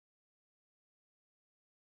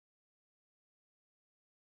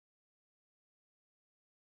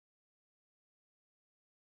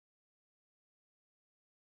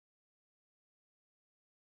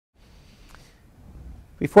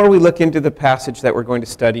Before we look into the passage that we're going to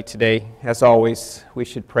study today, as always, we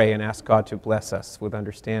should pray and ask God to bless us with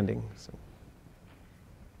understanding.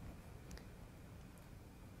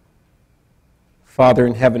 Father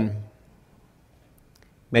in heaven,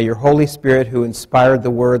 may your Holy Spirit, who inspired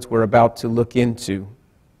the words we're about to look into,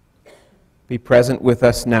 be present with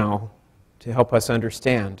us now to help us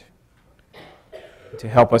understand, to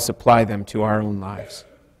help us apply them to our own lives.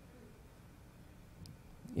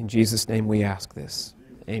 In Jesus' name we ask this.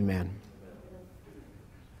 Amen.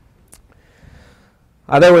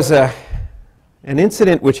 There was an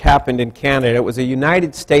incident which happened in Canada. It was a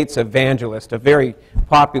United States evangelist, a very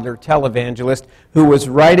popular televangelist, who was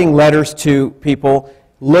writing letters to people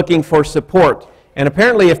looking for support. And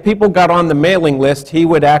apparently if people got on the mailing list, he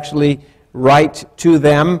would actually write to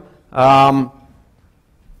them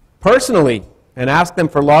personally and ask them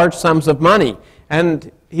for large sums of money. And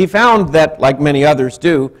he found that, like many others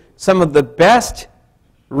do, some of the best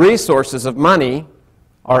resources of money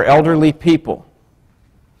are elderly people.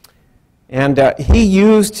 And he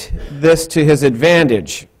used this to his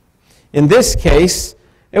advantage. In this case,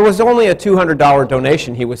 it was only a $200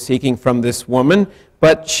 donation he was seeking from this woman,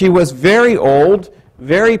 but she was very old,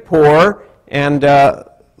 very poor, and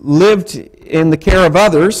lived in the care of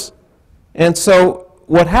others. And so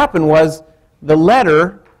what happened was the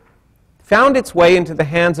letter found its way into the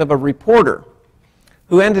hands of a reporter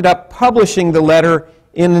who ended up publishing the letter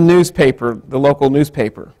in the newspaper, the local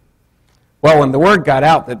newspaper. Well, when the word got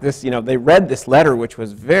out that this, they read this letter, which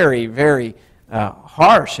was very, very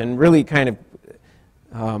harsh and really kind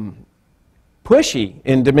of pushy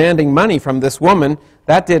in demanding money from this woman,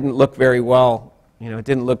 that didn't look very well. It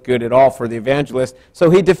didn't look good at all for the evangelist. So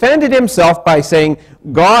he defended himself by saying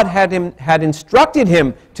God had instructed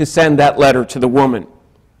him to send that letter to the woman.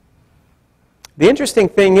 The interesting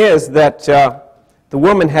thing is that the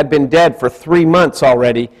woman had been dead for 3 months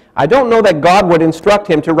already. I don't know that God would instruct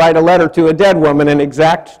him to write a letter to a dead woman and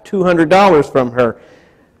exact $200 from her.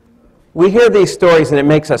 We hear these stories and it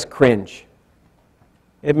makes us cringe.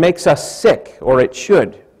 It makes us sick, or it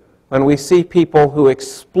should, when we see people who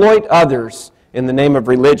exploit others in the name of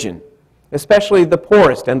religion, especially the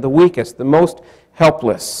poorest and the weakest, the most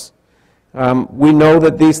helpless. We know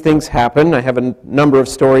that these things happen. I have a number of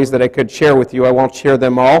stories that I could share with you. I won't share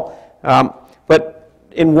them all. But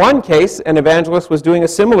in one case, an evangelist was doing a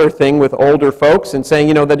similar thing with older folks and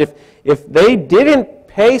saying, that if they didn't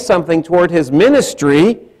pay something toward his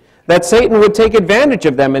ministry, that Satan would take advantage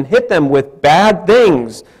of them and hit them with bad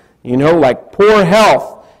things, like poor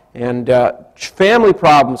health and family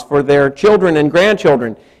problems for their children and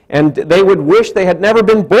grandchildren. And they would wish they had never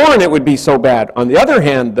been born, it would be so bad. On the other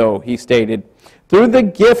hand, though, he stated, through the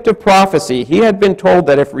gift of prophecy, he had been told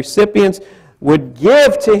that if recipients would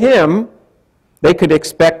give to him, they could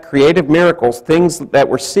expect creative miracles. Things that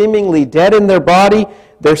were seemingly dead in their body,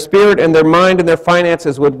 their spirit and their mind and their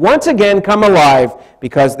finances would once again come alive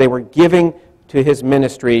because they were giving to his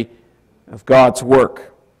ministry of God's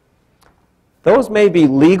work. Those may be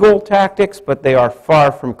legal tactics, but they are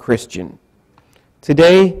far from Christian.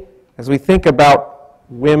 Today, as we think about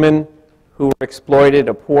women who were exploited,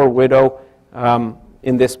 a poor widow,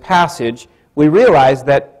 in this passage, we realize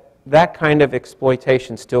that that kind of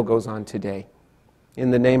exploitation still goes on today in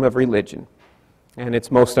the name of religion, and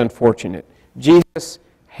it's most unfortunate. Jesus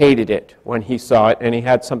hated it when he saw it, and he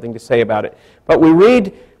had something to say about it. But we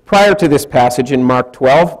read prior to this passage in Mark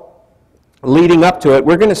 12, leading up to it,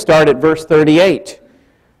 we're going to start at verse 38,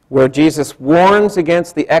 where Jesus warns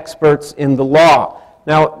against the experts in the law.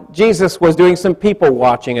 Now, Jesus was doing some people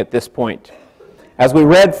watching at this point. As we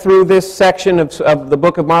read through this section of the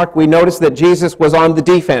book of Mark, we noticed that Jesus was on the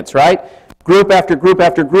defense, right? Group after group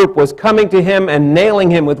after group was coming to him and nailing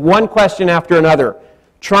him with one question after another,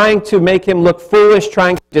 trying to make him look foolish,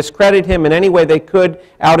 trying to discredit him in any way they could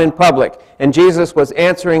out in public. And Jesus was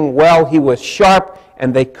answering well. He was sharp,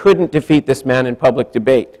 and they couldn't defeat this man in public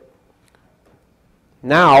debate.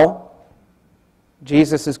 Now,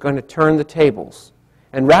 Jesus is going to turn the tables.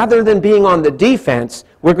 And rather than being on the defense,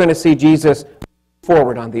 we're going to see Jesus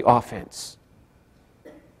forward on the offense.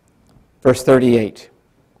 Verse 38.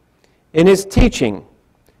 In his teaching,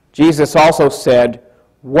 Jesus also said,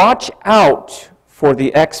 "Watch out for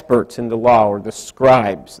the experts in the law," or the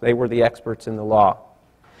scribes. They were the experts in the law.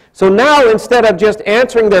 So now, instead of just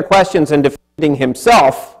answering their questions and defending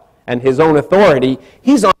himself and his own authority,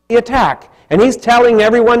 he's on the attack. And he's telling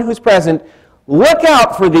everyone who's present, look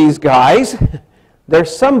out for these guys.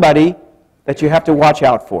 There's somebody that you have to watch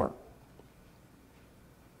out for.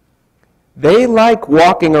 They like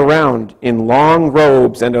walking around in long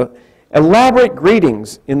robes and elaborate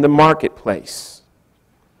greetings in the marketplace.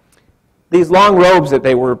 These long robes that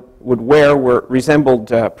they would wear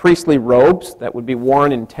resembled priestly robes that would be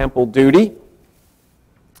worn in temple duty.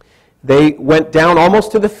 They went down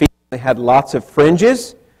almost to the feet. They had lots of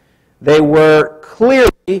fringes. They were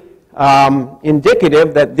clearly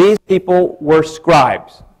indicative that these people were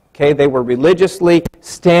scribes. Okay, they were religiously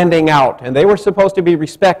standing out, and they were supposed to be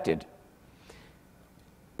respected.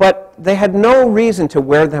 But they had no reason to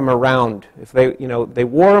wear them around. If they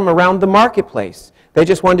wore them around the marketplace. They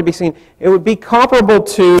just wanted to be seen. It would be comparable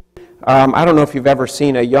to, I don't know if you've ever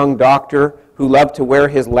seen a young doctor who loved to wear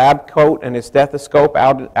his lab coat and his stethoscope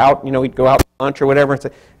out. He'd go out to lunch or whatever and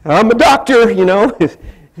say, "I'm a doctor,"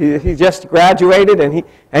 He just graduated, and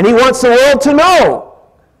he wants the world to know.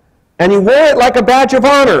 And he wore it like a badge of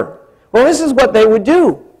honor. Well, this is what they would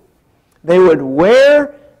do. They would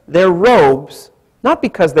wear their robes not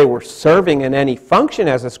because they were serving in any function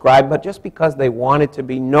as a scribe, but just because they wanted to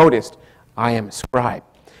be noticed. I am a scribe.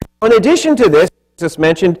 In addition to this, Jesus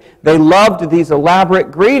mentioned they loved these elaborate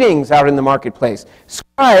greetings out in the marketplace.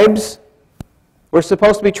 Scribes were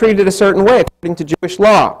supposed to be treated a certain way according to Jewish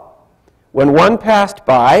law. When one passed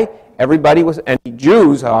by, everybody was, and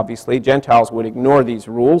Jews obviously, Gentiles would ignore these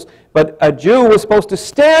rules, but a Jew was supposed to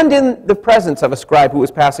stand in the presence of a scribe who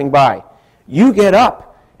was passing by. You get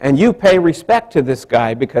up and you pay respect to this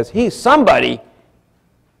guy because he's somebody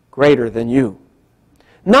greater than you.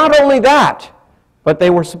 Not only that, but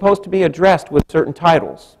they were supposed to be addressed with certain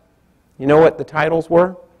titles. You know what the titles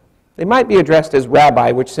were? They might be addressed as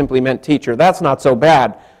rabbi, which simply meant teacher. That's not so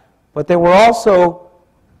bad. But they were also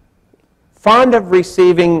fond of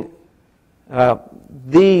receiving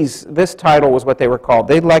this title was what they were called.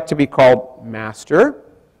 They'd like to be called master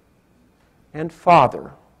and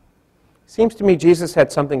father. Seems to me Jesus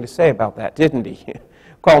had something to say about that, didn't he?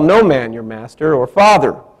 Call no man your master or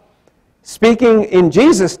father. Speaking in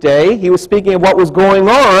Jesus' day, he was speaking of what was going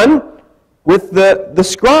on with the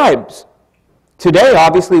scribes. Today,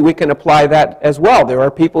 obviously, we can apply that as well. There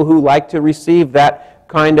are people who like to receive that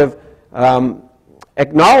kind of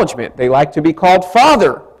acknowledgement. They like to be called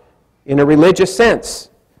father in a religious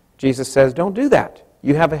sense. Jesus says, don't do that.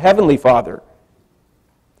 You have a heavenly Father,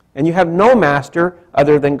 and you have no master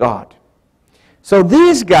other than God. So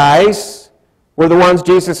these guys were the ones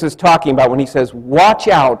Jesus is talking about when he says, watch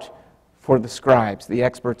out for the scribes, the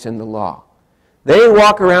experts in the law. They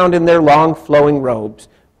walk around in their long flowing robes,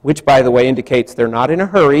 which, by the way, indicates they're not in a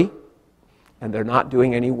hurry and they're not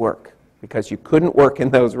doing any work, because you couldn't work in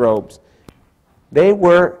those robes. They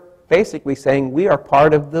were basically saying, we are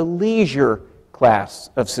part of the leisure class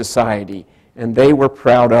of society, and they were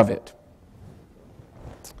proud of it.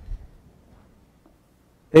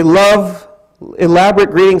 They love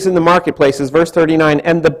elaborate greetings in the marketplaces, verse 39,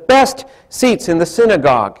 and the best seats in the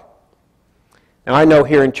synagogue. Now, I know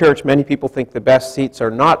here in church, many people think the best seats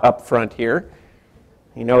are not up front here.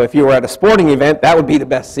 If you were at a sporting event, that would be the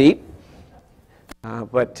best seat.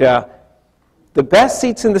 But the best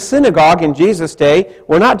seats in the synagogue in Jesus' day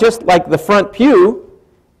were not just like the front pew.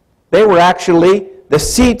 They were actually the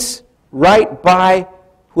seats right by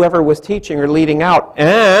whoever was teaching or leading out.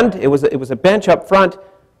 And it was a bench up front,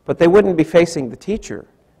 but they wouldn't be facing the teacher.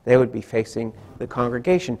 They would be facing the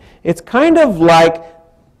congregation. It's kind of like,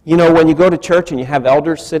 when you go to church and you have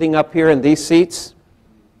elders sitting up here in these seats,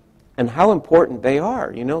 and how important they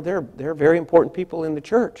are. They're very important people in the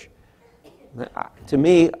church. To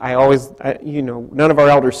me, none of our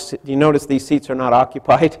elders, you notice these seats are not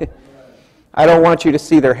occupied? I don't want you to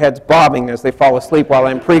see their heads bobbing as they fall asleep while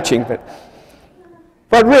I'm preaching,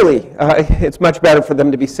 but really, it's much better for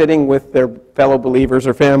them to be sitting with their fellow believers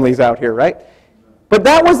or families out here, right? But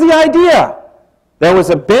that was the idea. There was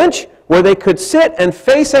a bench where they could sit and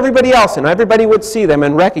face everybody else, and everybody would see them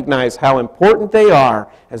and recognize how important they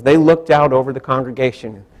are as they looked out over the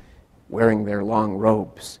congregation wearing their long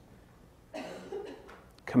robes,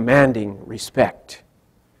 commanding respect.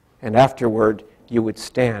 And afterward, you would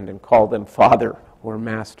stand and call them Father or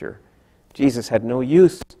Master. Jesus had no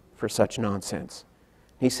use for such nonsense.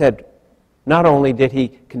 He said, not only did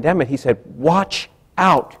he condemn it, he said, watch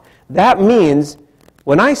out. That means,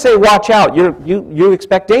 when I say watch out, you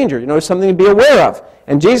expect danger. There's something to be aware of.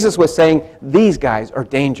 And Jesus was saying, these guys are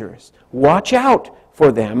dangerous. Watch out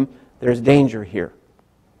for them. There's danger here.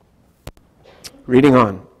 Reading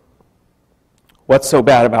on. What's so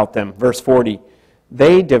bad about them? Verse 40.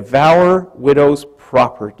 They devour widows'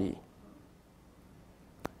 property.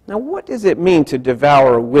 Now, what does it mean to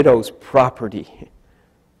devour a widow's property?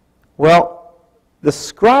 Well, the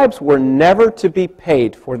scribes were never to be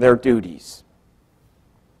paid for their duties.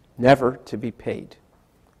 Never to be paid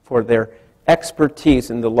for their expertise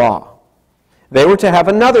in the law. They were to have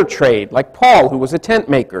another trade, like Paul, who was a tent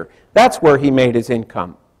maker. That's where he made his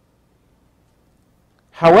income.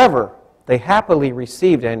 However, they happily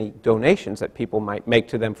received any donations that people might make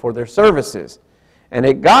to them for their services. And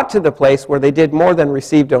it got to the place where they did more than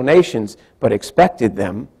receive donations, but expected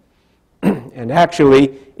them. And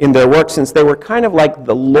actually, in their work, since they were kind of like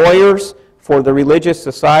the lawyers for the religious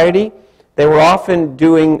society, they were often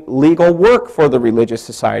doing legal work for the religious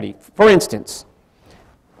society. For instance,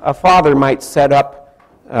 a father might set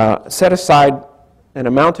aside an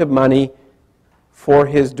amount of money for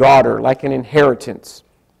his daughter, like an inheritance.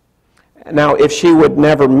 Now, if she would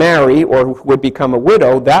never marry or would become a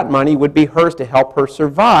widow, that money would be hers to help her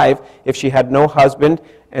survive if she had no husband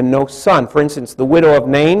and no son. For instance, the widow of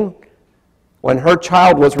Nain, when her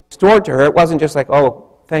child was restored to her, it wasn't just like, oh,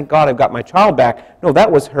 thank God I've got my child back. No,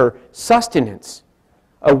 that was her sustenance.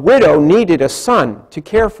 A widow needed a son to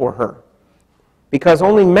care for her because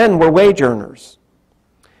only men were wage earners.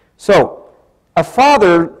 So, a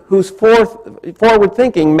father who's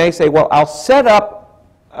forward-thinking may say, well, I'll set up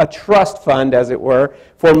a trust fund, as it were,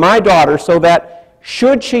 for my daughter so that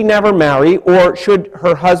should she never marry or should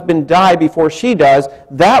her husband die before she does,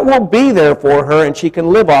 that will be there for her and she can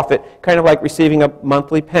live off it, kind of like receiving a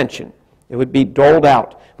monthly pension. It would be doled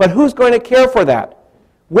out. But who's going to care for that?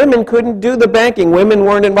 Women couldn't do the banking. Women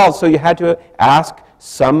weren't involved, so you had to ask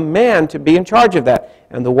some man to be in charge of that.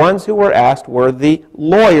 And the ones who were asked were the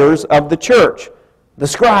lawyers of the church, the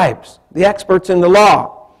scribes, the experts in the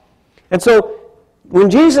law. And so when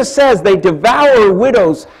Jesus says they devour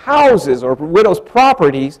widows' houses or widows'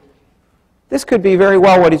 properties, this could be very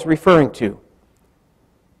well what he's referring to.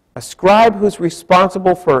 A scribe who's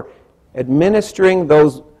responsible for administering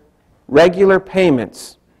those regular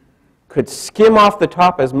payments could skim off the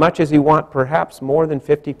top as much as he wants, perhaps more than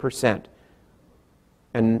 50%,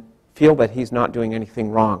 and feel that he's not doing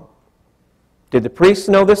anything wrong. Did the priests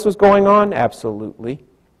know this was going on? Absolutely.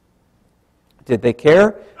 Did they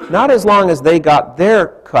care? Not as long as they got their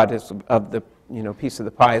cut of the piece of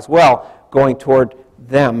the pie as well, going toward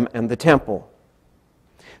them and the temple.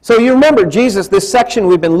 So you remember Jesus, this section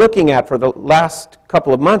we've been looking at for the last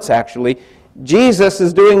couple of months actually, Jesus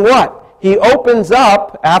is doing what? He opens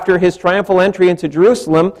up, after his triumphal entry into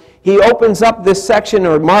Jerusalem, he opens up this section,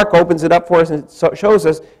 or Mark opens it up for us and shows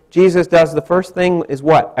us, Jesus does the first thing is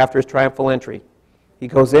what after his triumphal entry? He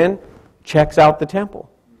goes in, checks out the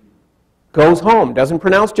temple. Goes home, doesn't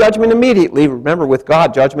pronounce judgment immediately. Remember, with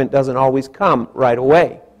God, judgment doesn't always come right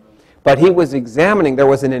away. But he was examining. There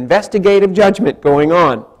was an investigative judgment going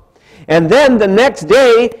on. And then the next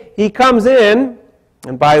day, he comes in.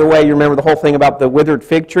 And by the way, you remember the whole thing about the withered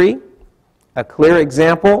fig tree? A clear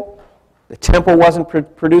example. The temple wasn't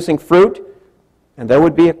producing fruit, and there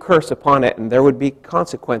would be a curse upon it, and there would be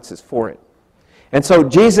consequences for it. And so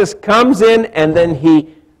Jesus comes in, and then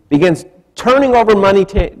he begins turning over money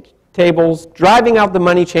tables, driving out the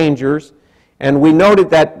money changers, and we noted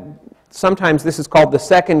that sometimes this is called the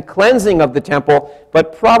second cleansing of the temple,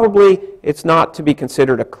 but probably it's not to be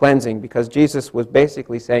considered a cleansing because Jesus was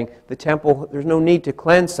basically saying the temple, there's no need to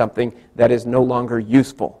cleanse something that is no longer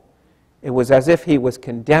useful. It was as if he was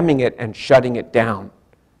condemning it and shutting it down.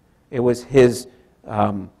 It was his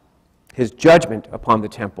judgment upon the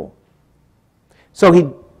temple.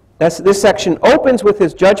 So this section opens with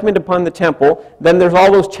his judgment upon the temple. Then there's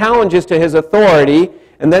all those challenges to his authority,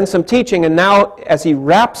 and then some teaching. And now, as he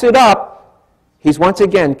wraps it up, he's once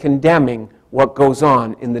again condemning what goes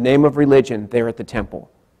on in the name of religion there at the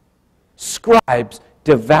temple. Scribes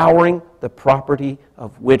devouring the property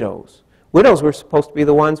of widows. Widows were supposed to be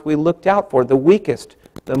the ones we looked out for, the weakest,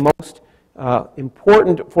 the most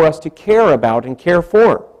important for us to care about and care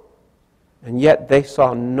for. And yet they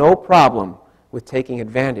saw no problem with taking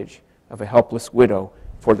advantage of a helpless widow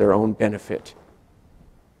for their own benefit.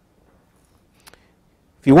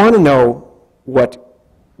 If you want to know what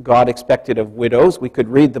God expected of widows, we could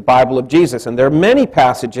read the Bible of Jesus. And there are many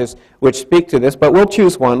passages which speak to this, but we'll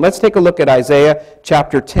choose one. Let's take a look at Isaiah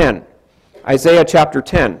chapter 10. Isaiah chapter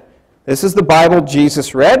 10. This is the Bible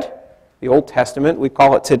Jesus read, the Old Testament, we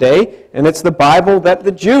call it today, and it's the Bible that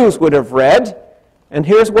the Jews would have read. And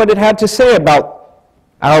here's what it had to say about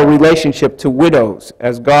our relationship to widows.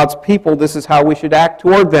 As God's people, this is how we should act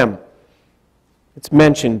toward them. It's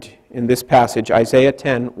mentioned in this passage, Isaiah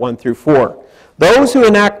 10, 1 through 4. Those who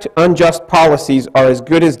enact unjust policies are as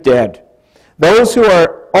good as dead. Those who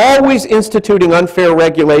are always instituting unfair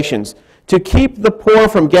regulations to keep the poor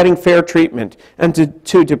from getting fair treatment and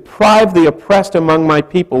to deprive the oppressed among my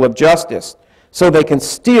people of justice so they can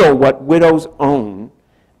steal what widows own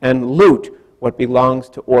and loot what belongs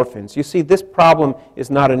to orphans. You see, this problem is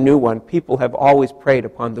not a new one. People have always preyed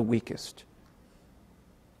upon the weakest.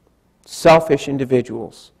 selfish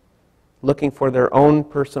individuals looking for their own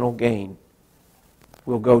personal gain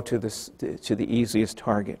will go to the easiest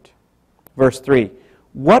target. Verse 3,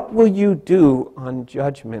 what will you do on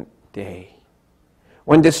Judgment Day?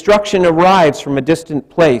 When destruction arrives from a distant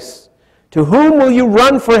place, to whom will you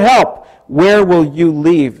run for help? Where will you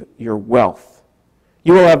leave your wealth?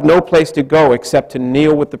 You will have no place to go except to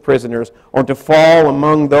kneel with the prisoners or to fall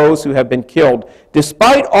among those who have been killed.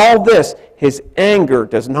 Despite all this, his anger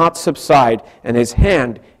does not subside, and his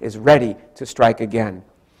hand is ready to strike again.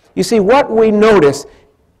 You see, what we notice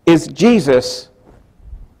is Jesus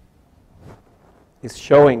is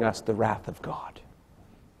showing us the wrath of God.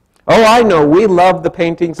 Oh, I know, we love the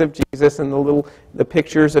paintings of Jesus and the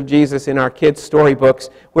pictures of Jesus in our kids' storybooks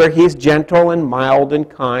where he's gentle and mild and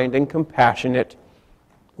kind and compassionate,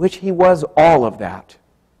 which he was all of that.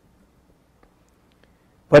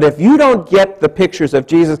 But if you don't get the pictures of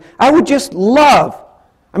Jesus, I would just love,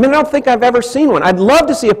 I don't think I've ever seen one. I'd love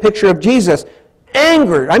to see a picture of Jesus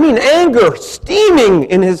angered, anger steaming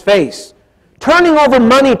in his face, turning over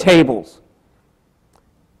money tables,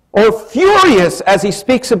 or furious as he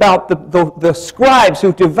speaks about the scribes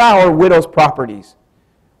who devour widows' properties.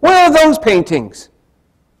 Where are those paintings?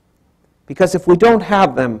 Because if we don't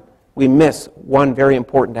have them, we miss one very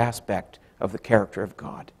important aspect of the character of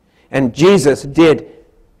God. And Jesus did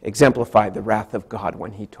exemplify the wrath of God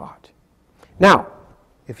when he taught. Now,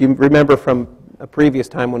 if you remember from a previous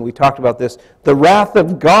time when we talked about this, the wrath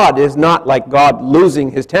of God is not like God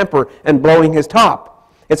losing his temper and blowing his top.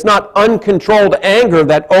 It's not uncontrolled anger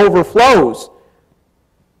that overflows.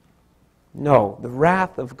 No, the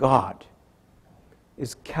wrath of God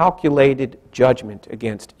is calculated judgment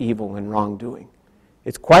against evil and wrongdoing.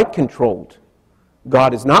 It's quite controlled.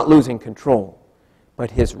 God is not losing control,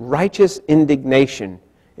 but his righteous indignation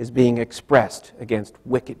is being expressed against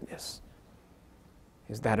wickedness.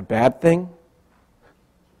 Is that a bad thing?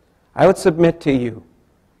 I would submit to you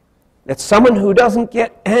that someone who doesn't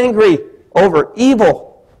get angry over evil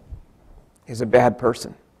is a bad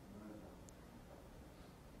person.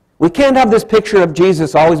 We can't have this picture of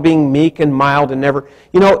Jesus always being meek and mild and never...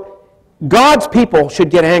 God's people should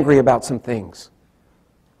get angry about some things.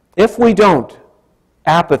 If we don't,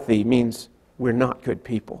 apathy means we're not good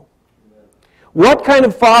people. What kind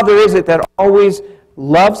of father is it that always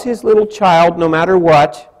loves his little child no matter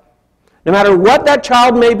what? No matter what that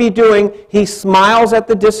child may be doing, he smiles at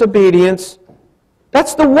the disobedience.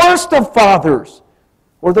 That's the worst of fathers,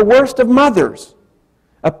 or the worst of mothers.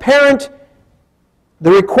 A parent,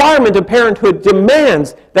 the requirement of parenthood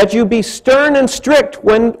demands that you be stern and strict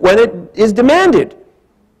when it is demanded.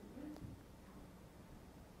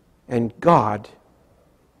 And God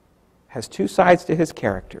has two sides to his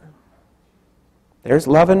character. There's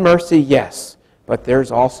love and mercy, yes, but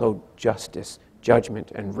there's also justice,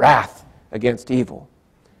 judgment, and wrath against evil.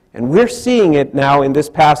 And we're seeing it now in this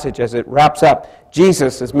passage as it wraps up.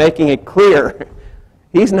 Jesus is making it clear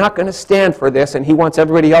he's not going to stand for this, and he wants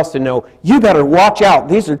everybody else to know, you better watch out.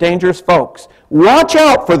 These are dangerous folks. Watch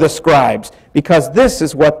out for the scribes, because this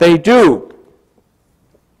is what they do.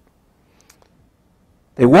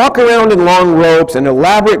 They walk around in long robes and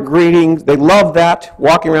elaborate greetings. They love that,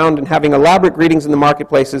 walking around and having elaborate greetings in the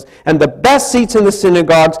marketplaces, and the best seats in the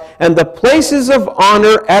synagogues, and the places of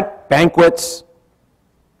honor at banquets.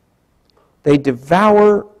 They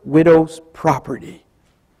devour widows' property,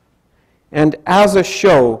 and as a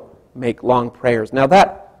show, make long prayers. Now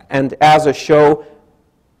that "and as a show"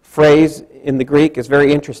 phrase in the Greek is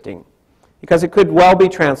very interesting, because it could well be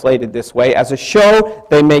translated this way. As a show,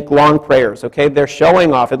 they make long prayers. Okay, they're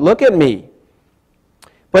showing off. And look at me.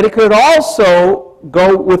 But it could also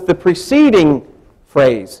go with the preceding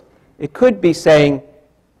phrase. It could be saying,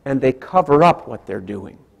 and they cover up what they're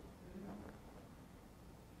doing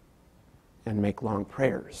and make long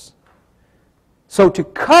prayers. So to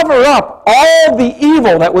cover up all the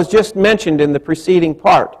evil that was just mentioned in the preceding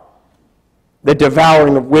part, the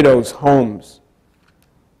devouring of widows' homes,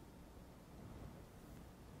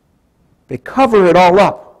 they cover it all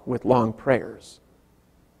up with long prayers.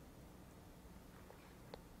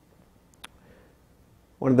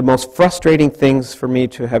 One of the most frustrating things for me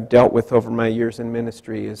to have dealt with over my years in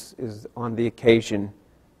ministry is on the occasion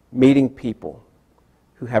meeting people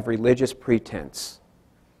who have religious pretense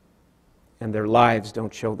and their lives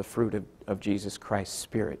don't show the fruit of Jesus Christ's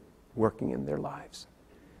Spirit working in their lives.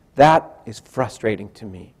 That is frustrating to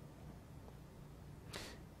me.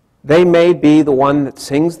 They may be the one that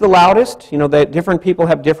sings the loudest. Different people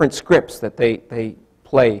have different scripts that they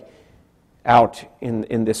play out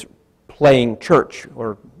in this playing church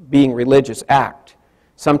or being religious act.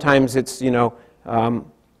 Sometimes it's, they're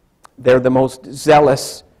the most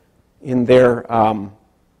zealous in their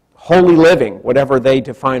holy living, whatever they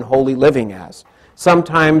define holy living as.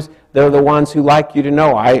 Sometimes they're the ones who like you to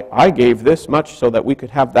know, I gave this much so that we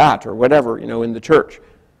could have that, or whatever, in the church.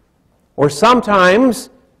 Or sometimes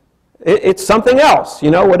it's something else,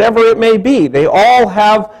 whatever it may be. They all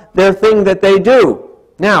have their thing that they do.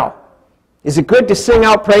 Now, is it good to sing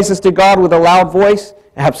out praises to God with a loud voice?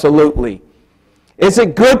 Absolutely. Is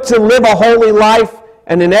it good to live a holy life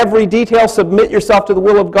and in every detail submit yourself to the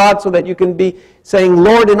will of God so that you can be saying,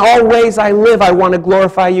 Lord, in all ways I live, I want to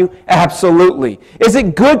glorify you? Absolutely. Is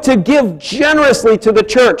it good to give generously to the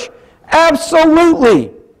church?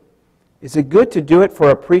 Absolutely. Is it good to do it for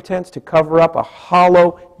a pretense to cover up a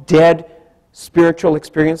hollow, dead spiritual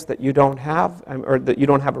experience that you don't have, or that you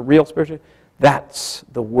don't have a real spiritual? That's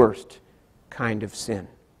the worst kind of sin.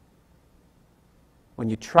 When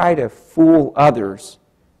you try to fool others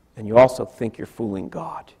and you also think you're fooling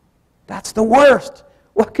God. That's the worst.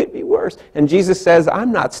 What could be worse? And Jesus says,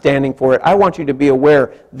 I'm not standing for it. I want you to be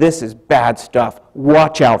aware this is bad stuff.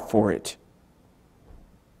 Watch out for it.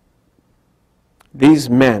 These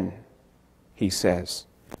men, he says,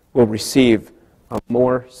 will receive a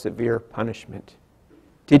more severe punishment.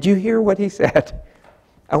 Did you hear what he said?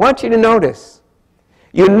 I want you to notice.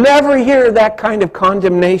 You never hear that kind of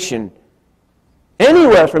condemnation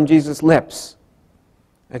anywhere from Jesus' lips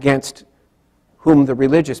against whom the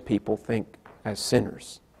religious people think as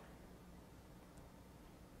sinners.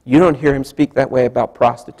 You don't hear him speak that way about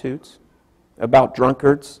prostitutes, about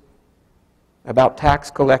drunkards, about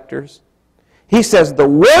tax collectors. He says the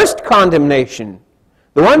worst condemnation,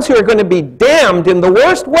 the ones who are going to be damned in the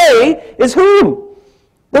worst way, is whom?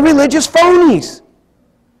 The religious phonies.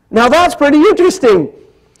 Now that's pretty interesting.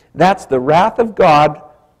 That's the wrath of God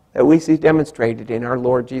that we see demonstrated in our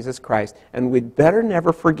Lord Jesus Christ. And we'd better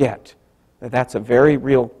never forget that that's a very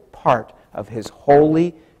real part of his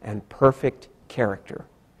holy and perfect character.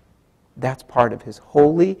 That's part of his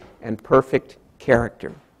holy and perfect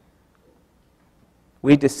character.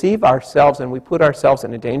 We deceive ourselves and we put ourselves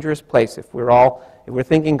in a dangerous place if we're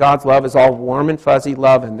thinking God's love is all warm and fuzzy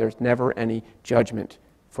love and there's never any judgment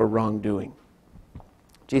for wrongdoing.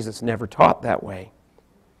 Jesus never taught that way.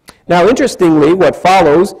 Now, interestingly, what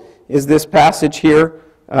follows is this passage here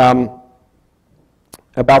about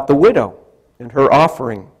the widow and her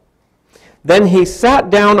offering. Then he sat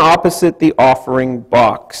down opposite the offering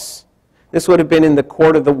box. This would have been in the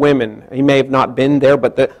court of the women. He may have not been there,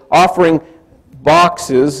 but the offering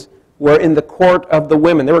boxes were in the court of the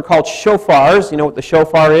women. They were called shofars. You know what the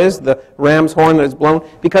shofar is? The ram's horn that is blown.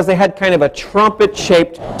 Because they had kind of a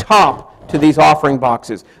trumpet-shaped top to these offering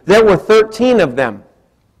boxes. There were 13 of them.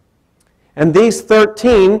 And these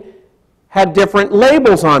 13 had different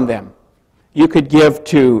labels on them. You could give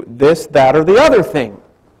to this, that, or the other thing.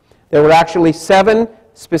 There were actually 7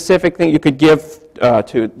 specific things. You could give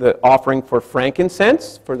to the offering for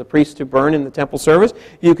frankincense, for the priest to burn in the temple service.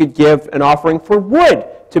 You could give an offering for wood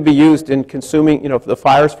to be used in consuming, for the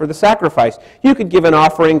fires for the sacrifice. You could give an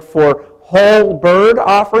offering for whole bird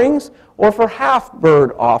offerings or for half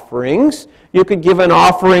bird offerings. You could give an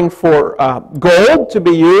offering for gold to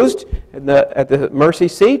be used at the mercy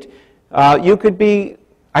seat. You could be,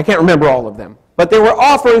 I can't remember all of them, but there were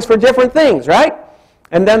offerings for different things, right?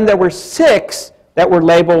 And then there were 6 that were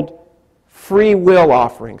labeled free will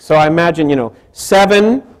offerings. So I imagine,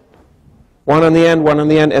 7, one on the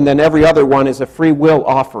end, and then every other one is a free will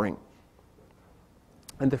offering.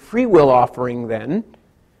 And the free will offering then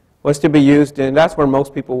was to be used in, that's where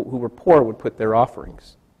most people who were poor would put their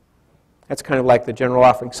offerings. That's kind of like the general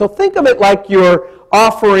offering. So think of it like your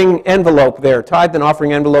offering envelope there, tithe and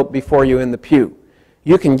offering envelope before you in the pew.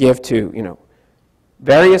 You can give to,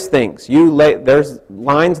 various things. There's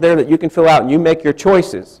lines there that you can fill out and you make your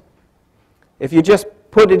choices. If you just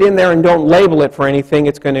put it in there and don't label it for anything,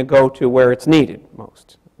 it's going to go to where it's needed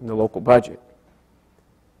most, in the local budget.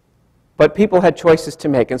 But people had choices to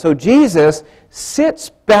make. And so Jesus sits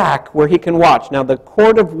back where he can watch. Now the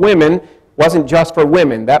court of women wasn't just for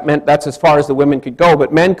women. That meant that's as far as the women could go,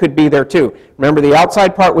 but men could be there too. Remember, the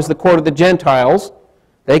outside part was the court of the Gentiles.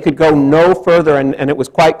 They could go no further, and it was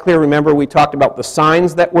quite clear. Remember, we talked about the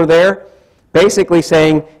signs that were there, basically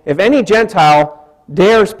saying, if any Gentile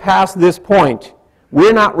dares past this point,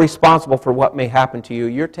 we're not responsible for what may happen to you.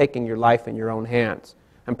 You're taking your life in your own hands.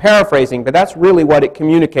 I'm paraphrasing, but that's really what it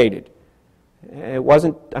communicated. It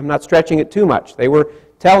wasn't, I'm not stretching it too much. They were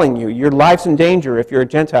telling you, your life's in danger if you're a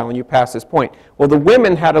Gentile and you pass this point. Well, the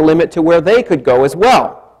women had a limit to where they could go as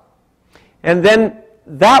well. And then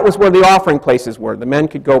that was where the offering places were. The men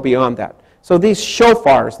could go beyond that. So these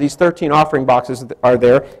shofars, these 13 offering boxes are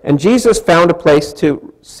there, and Jesus found a place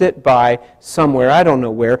to sit by somewhere. I don't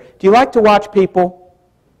know where. Do you like to watch people?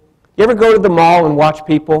 You ever go to the mall and watch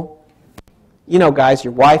people? You know, guys,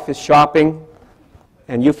 your wife is shopping,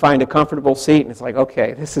 and you find a comfortable seat, and it's like,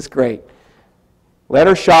 okay, this is great. Let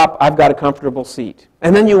her shop, I've got a comfortable seat.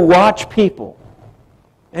 And then you watch people.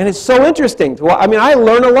 And it's so interesting. I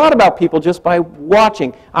learn a lot about people just by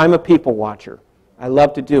watching. I'm a people watcher. I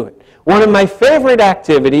love to do it. One of my favorite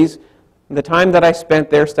activities, the time that I spent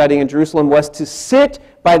there studying in Jerusalem, was to sit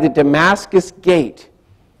by the Damascus gate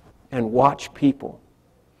and watch people.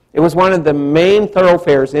 It was one of the main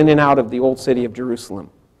thoroughfares in and out of the old city of Jerusalem.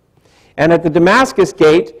 And at the Damascus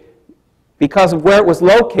gate, because of where it was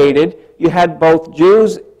located, you had both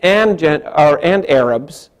Jews and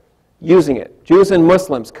Arabs using it. Jews and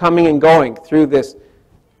Muslims coming and going through this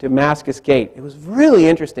Damascus gate. It was really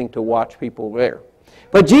interesting to watch people there.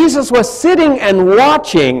 But Jesus was sitting and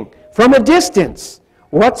watching from a distance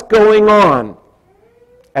what's going on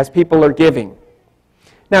as people are giving.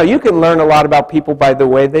 Now, you can learn a lot about people by the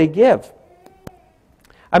way they give.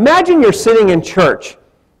 Imagine you're sitting in church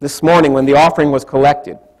this morning when the offering was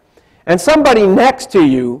collected, and somebody next to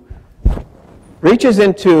you reaches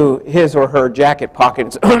into his or her jacket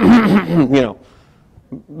pocket and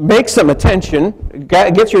makes some attention,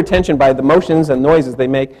 gets your attention by the motions and noises they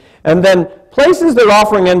make, and then places their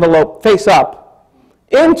offering envelope face up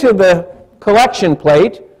into the collection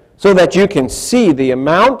plate so that you can see the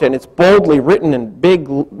amount, and it's boldly written in big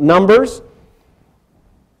numbers.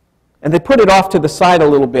 And they put it off to the side a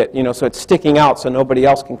little bit, so it's sticking out so nobody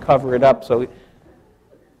else can cover it up.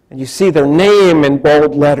 And you see their name in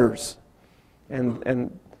bold letters.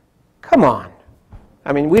 And come on.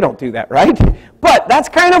 We don't do that, right? But that's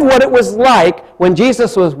kind of what it was like when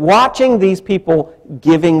Jesus was watching these people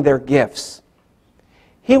giving their gifts.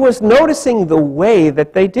 He was noticing the way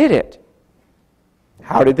that they did it.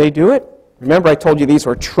 How did they do it? Remember, I told you these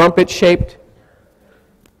were trumpet-shaped.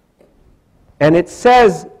 And it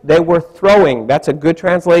says they were throwing. That's a good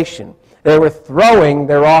translation. They were throwing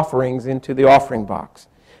their offerings into the offering box.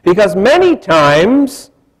 Because many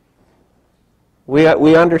times,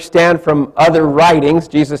 we understand from other writings,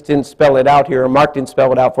 Jesus didn't spell it out here, or Mark didn't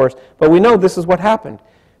spell it out for us, but we know this is what happened.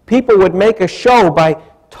 People would make a show by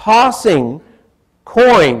tossing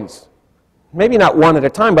coins, maybe not one at a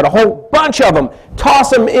time, but a whole bunch of them, toss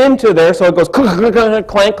them into there so it goes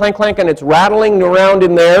clank, clank, clank, and it's rattling around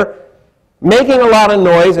in there, making a lot of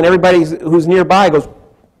noise, and everybody who's nearby goes,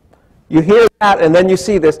 you hear that, and then you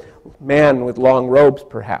see this man with long robes,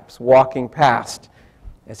 perhaps, walking past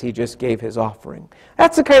as he just gave his offering.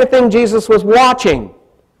 That's the kind of thing Jesus was watching.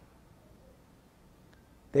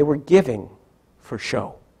 They were giving for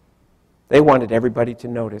show. They wanted everybody to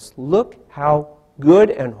notice, look how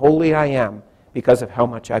good and holy I am because of how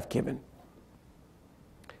much I've given.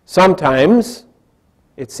 Sometimes,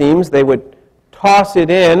 it seems, they would toss it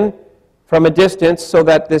in from a distance so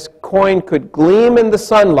that this coin could gleam in the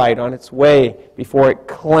sunlight on its way before it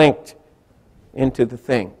clanked into the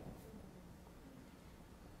thing.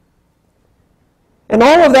 And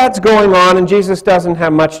all of that's going on, and Jesus doesn't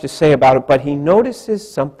have much to say about it, but he notices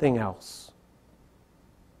something else.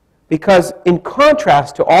 Because in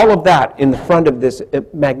contrast to all of that in the front of this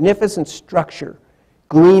magnificent structure,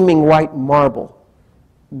 gleaming white marble,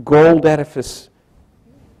 gold edifice,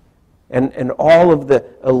 and all of the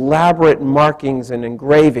elaborate markings and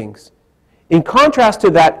engravings, in contrast to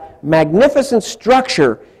that magnificent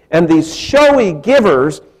structure and these showy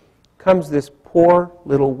givers comes this poor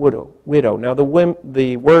little widow. Now the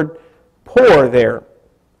word poor there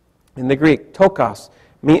in the Greek, tokos,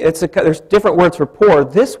 there's different words for poor.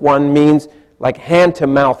 This one means like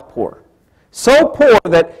hand-to-mouth poor. So poor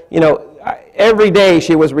that, every day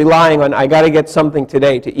she was relying on, I got to get something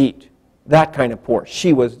today to eat. That kind of poor.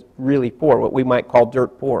 She was really poor, what we might call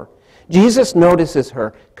dirt poor. Jesus notices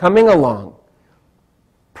her coming along,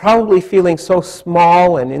 probably feeling so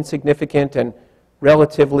small and insignificant and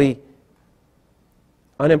relatively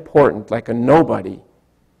unimportant, like a nobody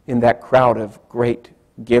in that crowd of great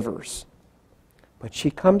givers. But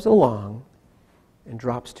she comes along and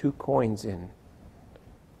drops 2 coins in.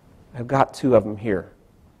 I've got 2 of them here.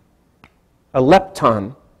 A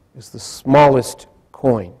lepton is the smallest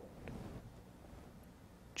coin,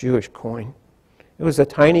 Jewish coin. It was a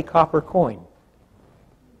tiny copper coin.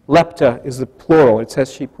 Lepta is the plural. It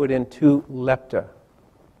says she put in 2 lepta.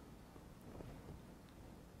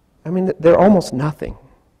 They're almost nothing.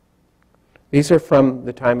 These are from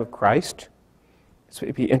the time of Christ. So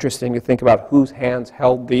it'd be interesting to think about whose hands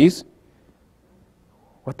held these,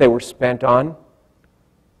 what they were spent on,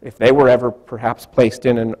 if they were ever perhaps placed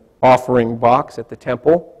in an offering box at the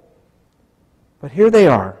temple. But here they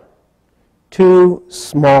are, 2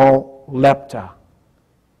 small lepta.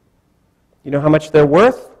 You know how much they're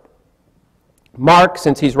worth? Mark,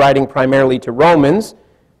 since he's writing primarily to Romans,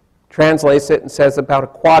 translates it and says about a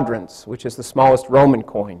quadrans, which is the smallest Roman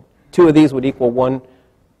coin. 2 of these would equal 1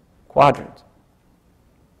 quadrant,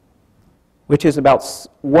 which is about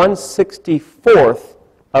 1/64th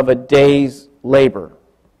of a day's labor,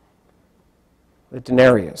 the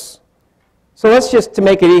denarius. So let's just, to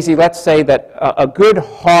make it easy, let's say that a good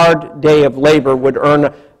hard day of labor would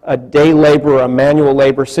earn a day labor, a manual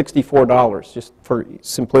labor, $64, just for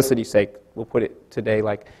simplicity's sake. We'll put it today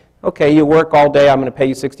like, okay, you work all day, I'm going to pay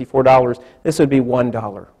you $64. This would be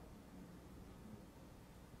 $1.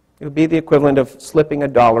 It would be the equivalent of slipping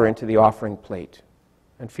 $1 into the offering plate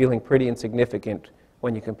and feeling pretty insignificant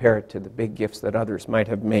when you compare it to the big gifts that others might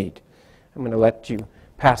have made. I'm going to let you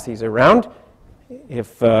pass these around.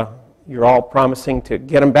 If you're all promising to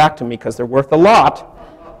get them back to me because they're worth a lot,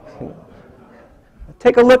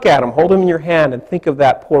 take a look at them, hold them in your hand, and think of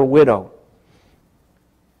that poor widow.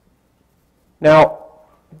 Now,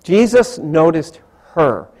 Jesus noticed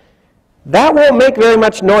her. That won't make very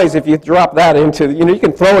much noise if you drop that into, you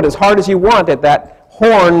can throw it as hard as you want at that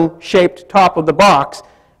horn-shaped top of the box,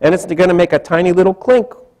 and it's going to make a tiny little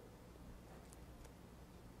clink.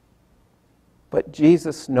 But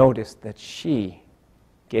Jesus noticed that she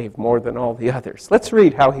gave more than all the others. Let's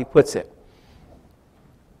read how he puts it.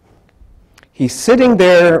 He's sitting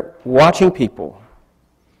there watching people.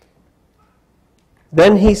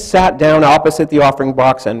 Then he sat down opposite the offering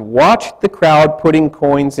box and watched the crowd putting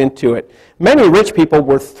coins into it. Many rich people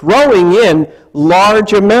were throwing in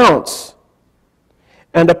large amounts.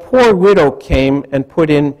 And a poor widow came and put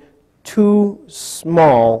in 2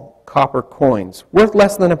 small copper coins, worth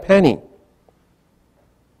less than a penny.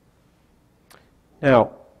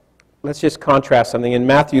 Now, let's just contrast something. In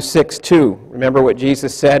Matthew 6:2, remember what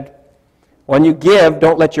Jesus said? When you give,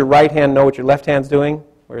 don't let your right hand know what your left hand's doing.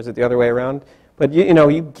 Or is it the other way around? But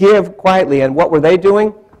you give quietly, and what were they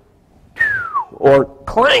doing? Or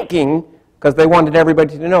clanking, because they wanted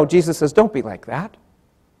everybody to know. Jesus says, don't be like that.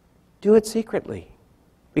 Do it secretly,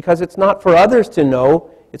 because it's not for others to know,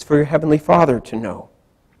 it's for your heavenly Father to know.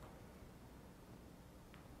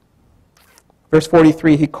 Verse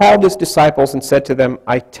 43, he called his disciples and said to them,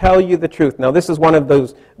 I tell you the truth. Now this is one of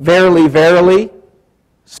those verily, verily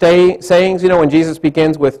sayings, when Jesus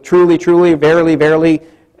begins with truly, truly, verily, verily,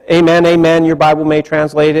 amen, amen, your Bible may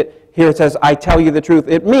translate it. Here it says, I tell you the truth.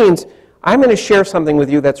 It means I'm going to share something with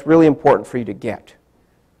you that's really important for you to get.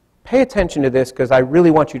 Pay attention to this because I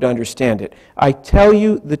really want you to understand it. I tell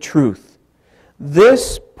you the truth.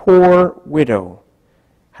 This poor widow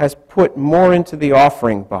has put more into the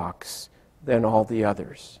offering box than all the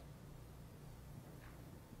others.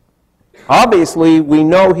 Obviously, we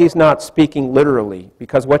know he's not speaking literally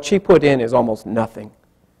because what she put in is almost nothing.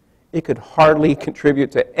 It could hardly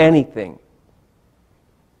contribute to anything.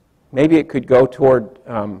 Maybe it could go toward,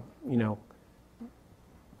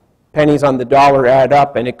 pennies on the dollar add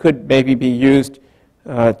up, and it could maybe be used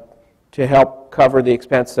to help cover the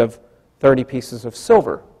expense of 30 pieces of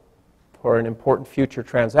silver for an important future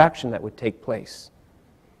transaction that would take place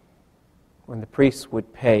when the priests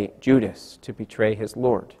would pay Judas to betray his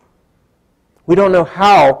Lord. We don't know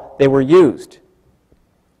how they were used.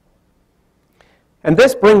 And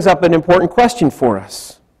this brings up an important question for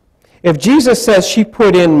us. If Jesus says she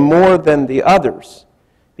put in more than the others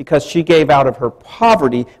because she gave out of her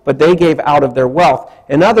poverty, but they gave out of their wealth,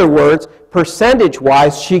 in other words,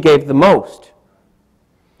 percentage-wise, she gave the most.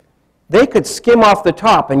 They could skim off the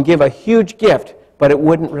top and give a huge gift, but it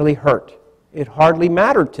wouldn't really hurt. It hardly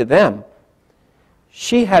mattered to them.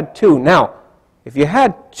 She had 2. Now, if you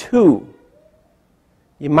had 2,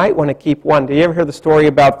 you might want to keep 1. Did you ever hear the story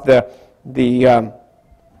about the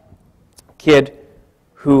kid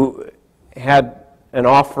who had an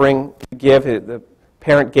offering to give? The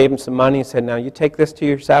parent gave him some money and said, now you take this to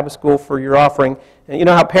your Sabbath school for your offering. And you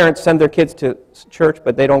know how parents send their kids to church,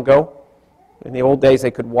 but they don't go? In the old days,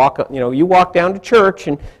 they could walk, you walk down to church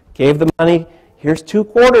and gave the money. Here's 2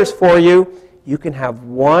 quarters for you. You can have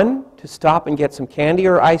 1 to stop and get some candy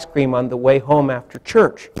or ice cream on the way home after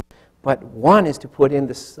church. But 1 is to put in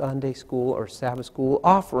the Sunday school or Sabbath school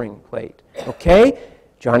offering plate. Okay?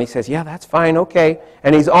 Johnny says, yeah, that's fine, okay.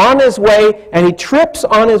 And he's on his way, and he trips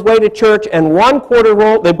on his way to church, and 1 quarter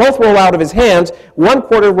roll, they both roll out of his hands. 1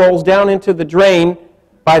 quarter rolls down into the drain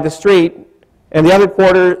by the street, and the other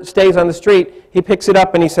quarter stays on the street. He picks it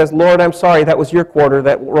up and he says, Lord, I'm sorry, that was your quarter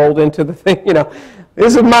that rolled into the thing.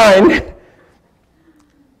 This is mine.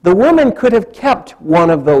 The woman could have kept one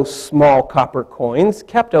of those small copper coins,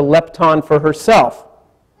 kept a lepton for herself.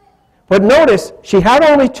 But notice, she had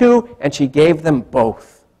only two, and she gave them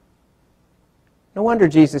both. No wonder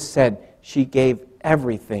Jesus said she gave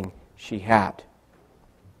everything she had.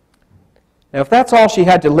 Now, if that's all she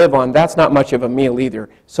had to live on, that's not much of a meal either.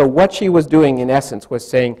 So what she was doing, in essence, was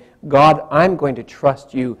saying, God, I'm going to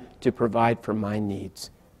trust you to provide for my needs.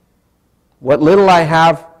 What little I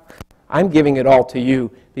have, I'm giving it all to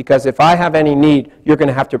you, because if I have any need, you're going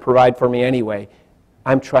to have to provide for me anyway.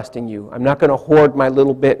 I'm trusting you. I'm not going to hoard my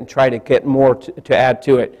little bit and try to get more to add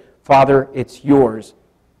to it. Father, it's yours.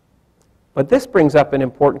 But this brings up an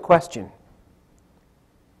important question.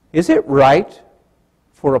 Is it right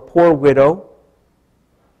for a poor widow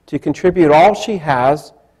to contribute all she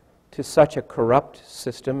has to such a corrupt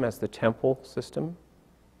system as the temple system?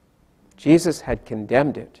 Jesus had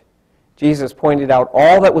condemned it. Jesus pointed out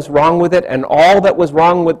all that was wrong with it and all that was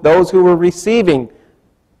wrong with those who were receiving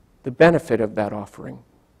the benefit of that offering.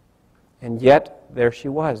 And yet, there she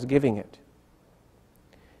was, giving it.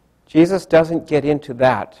 Jesus doesn't get into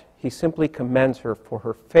that. He simply commends her for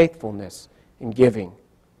her faithfulness in giving.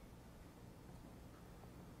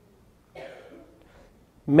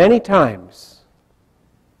 Many times,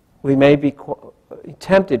 we may be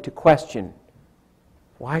tempted to question,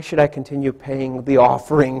 why should I continue paying the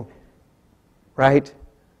offering? Right?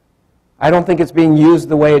 I don't think it's being used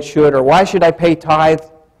the way it should, or why should I pay tithe?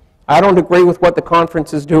 I don't agree with what the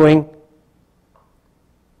conference is doing.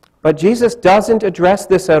 But Jesus doesn't address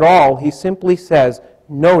this at all. He simply says,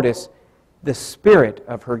 notice the spirit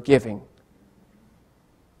of her giving.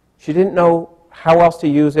 She didn't know how else to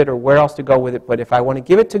use it or where else to go with it, but if I want to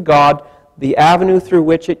give it to God, the avenue through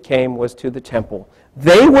which it came was to the temple.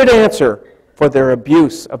 They would answer for their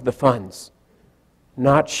abuse of the funds,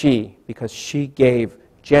 not she, because she gave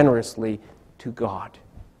generously to God.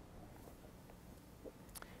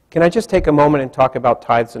 Can I just take a moment and talk about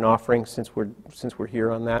tithes and offerings since we're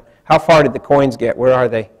here on that? How far did the coins get? Where are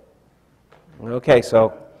they? Okay,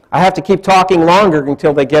 so I have to keep talking longer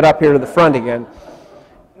until they get up here to the front again.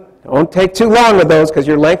 Don't take too long with those because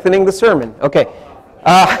you're lengthening the sermon. Okay.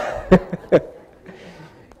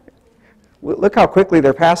 Look how quickly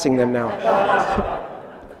they're passing them now.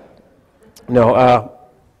 No,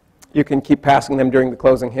 you can keep passing them during the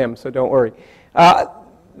closing hymn, so don't worry.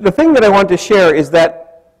 The thing that I want to share is that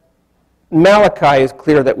Malachi is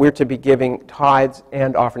clear that we're to be giving tithes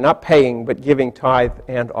and offerings. Not paying, but giving tithe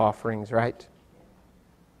and offerings, right?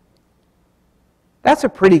 That's a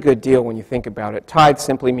pretty good deal when you think about it. Tithe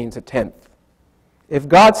simply means a tenth. If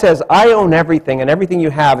God says, I own everything and everything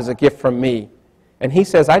you have is a gift from me, and he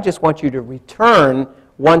says, I just want you to return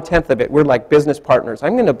 1/10 of it. We're like business partners.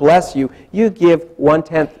 I'm going to bless you. You give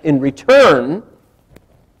 1/10 in return.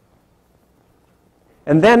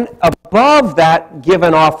 And then above that, give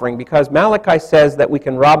an offering, because Malachi says that we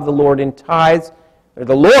can rob the Lord in tithes, or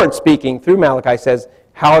the Lord speaking through Malachi says,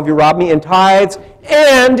 how have you robbed me? In tithes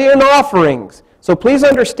and in offerings. So please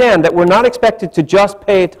understand that we're not expected to just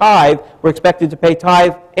pay a tithe, we're expected to pay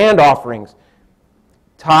tithe and offerings.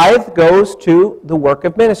 Tithe goes to the work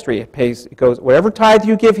of ministry. It goes, whatever tithe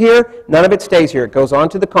you give here, none of it stays here. It goes on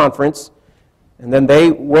to the conference, and then they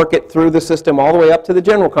work it through the system all the way up to the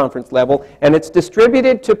general conference level, and it's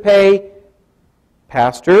distributed to pay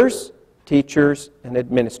pastors, teachers, and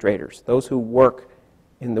administrators, those who work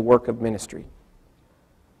in the work of ministry.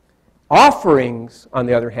 Offerings, on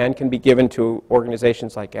the other hand, can be given to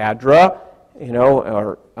organizations like ADRA,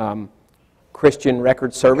 or Christian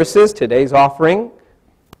Record Services, today's offering,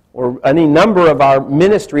 or any number of our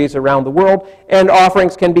ministries around the world, and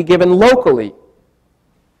offerings can be given locally.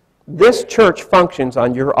 This church functions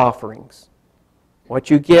on your offerings. What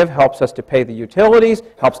you give helps us to pay the utilities,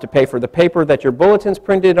 helps to pay for the paper that your bulletin's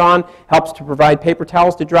printed on, helps to provide paper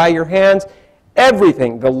towels to dry your hands,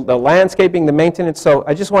 everything, the landscaping, the maintenance. So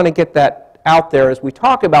I just want to get that out there. As we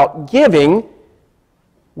talk about giving,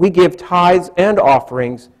 we give tithes and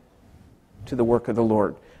offerings to the work of the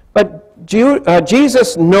Lord. But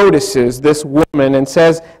Jesus notices this woman and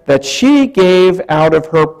says that she gave out of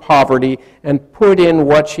her poverty and put in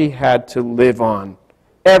what she had to live on,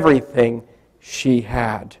 everything she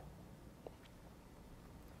had.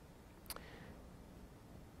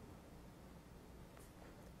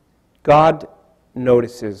 God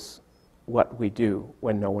notices what we do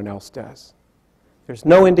when no one else does. There's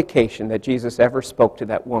no indication that Jesus ever spoke to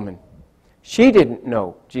that woman. She didn't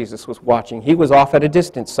know Jesus was watching. He was off at a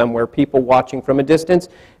distance somewhere, people watching from a distance,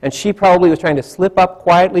 and she probably was trying to slip up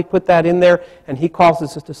quietly, put that in there, and he calls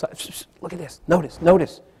his disciples, look at this,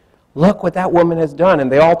 notice, look what that woman has done,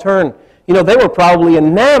 and they all turn. You know, they were probably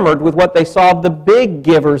enamored with what they saw of the big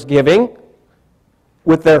givers giving,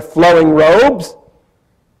 with their flowing robes.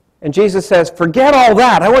 And Jesus says, forget all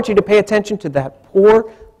that. I want you to pay attention to that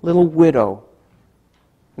poor little widow.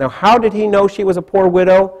 Now, how did he know she was a poor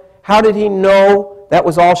widow? How did he know that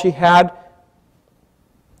was all she had?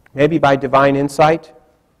 Maybe by divine insight.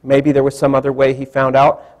 Maybe there was some other way he found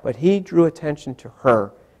out. But he drew attention to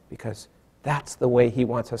her because that's the way he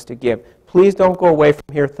wants us to give. Please don't go away from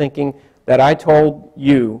here thinking that I told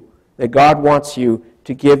you that God wants you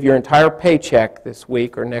to give your entire paycheck this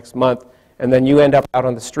week or next month, and then you end up out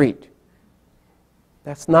on the street.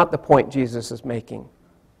 That's not the point Jesus is making.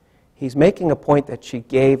 He's making a point that she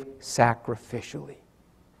gave sacrificially.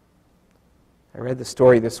 I read the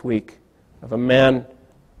story this week of a man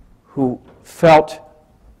who felt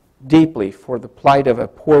deeply for the plight of a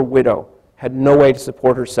poor widow, had no way to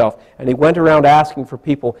support herself, and he went around asking for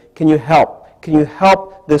people, can you help? Can you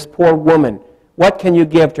help this poor woman? What can you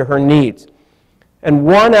give to her needs? And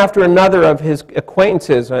one after another of his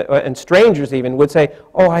acquaintances, and strangers even, would say,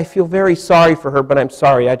 oh, I feel very sorry for her, but I'm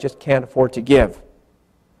sorry, I just can't afford to give.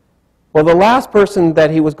 Well, the last person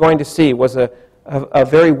that he was going to see was a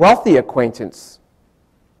very wealthy acquaintance.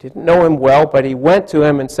 Didn't know him well, but he went to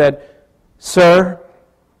him and said, sir,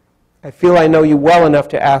 I feel I know you well enough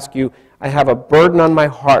to ask you, I have a burden on my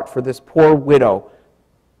heart for this poor widow.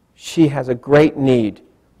 She has a great need.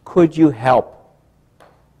 Could you help?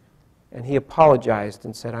 And he apologized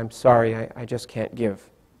and said, I'm sorry, I just can't give.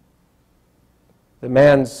 The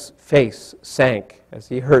man's face sank as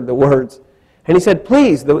he heard the words. And he said,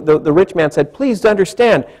 please, the rich man said, please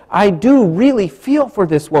understand, I do really feel for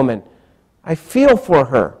this woman. I feel for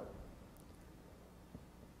her.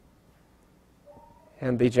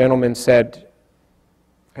 And the gentleman said,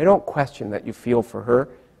 I don't question that you feel for her.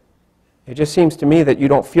 It just seems to me that you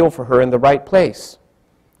don't feel for her in the right place.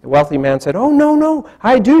 The wealthy man said, oh, no,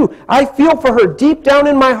 I do. I feel for her deep down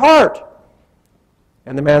in my heart.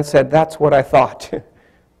 And the man said, that's what I thought.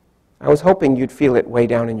 I was hoping you'd feel it way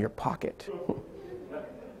down in your pocket.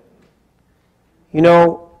 You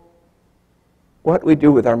know, what we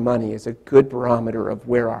do with our money is a good barometer of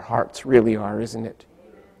where our hearts really are, isn't it?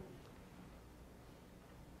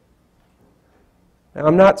 Now,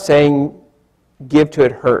 I'm not saying give till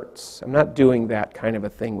it hurts. I'm not doing that kind of a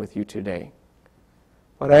thing with you today.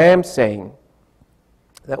 But I am saying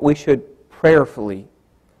that we should prayerfully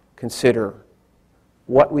consider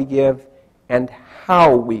what we give and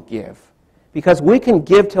how we give. Because we can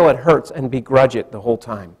give till it hurts and begrudge it the whole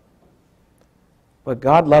time. But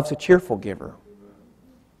God loves a cheerful giver.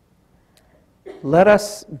 Let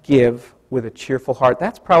us give with a cheerful heart.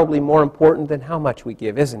 That's probably more important than how much we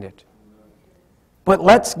give, isn't it? But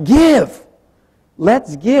let's give.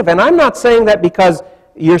 Let's give. And I'm not saying that because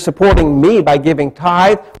you're supporting me by giving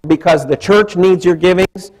tithe, because the church needs your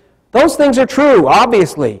givings. Those things are true,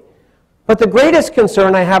 obviously. But the greatest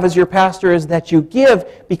concern I have as your pastor is that you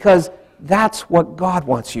give because that's what God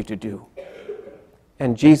wants you to do.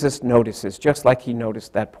 And Jesus notices, just like he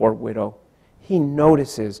noticed that poor widow. He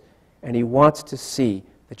notices, and he wants to see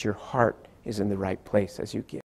that your heart is in the right place as you give.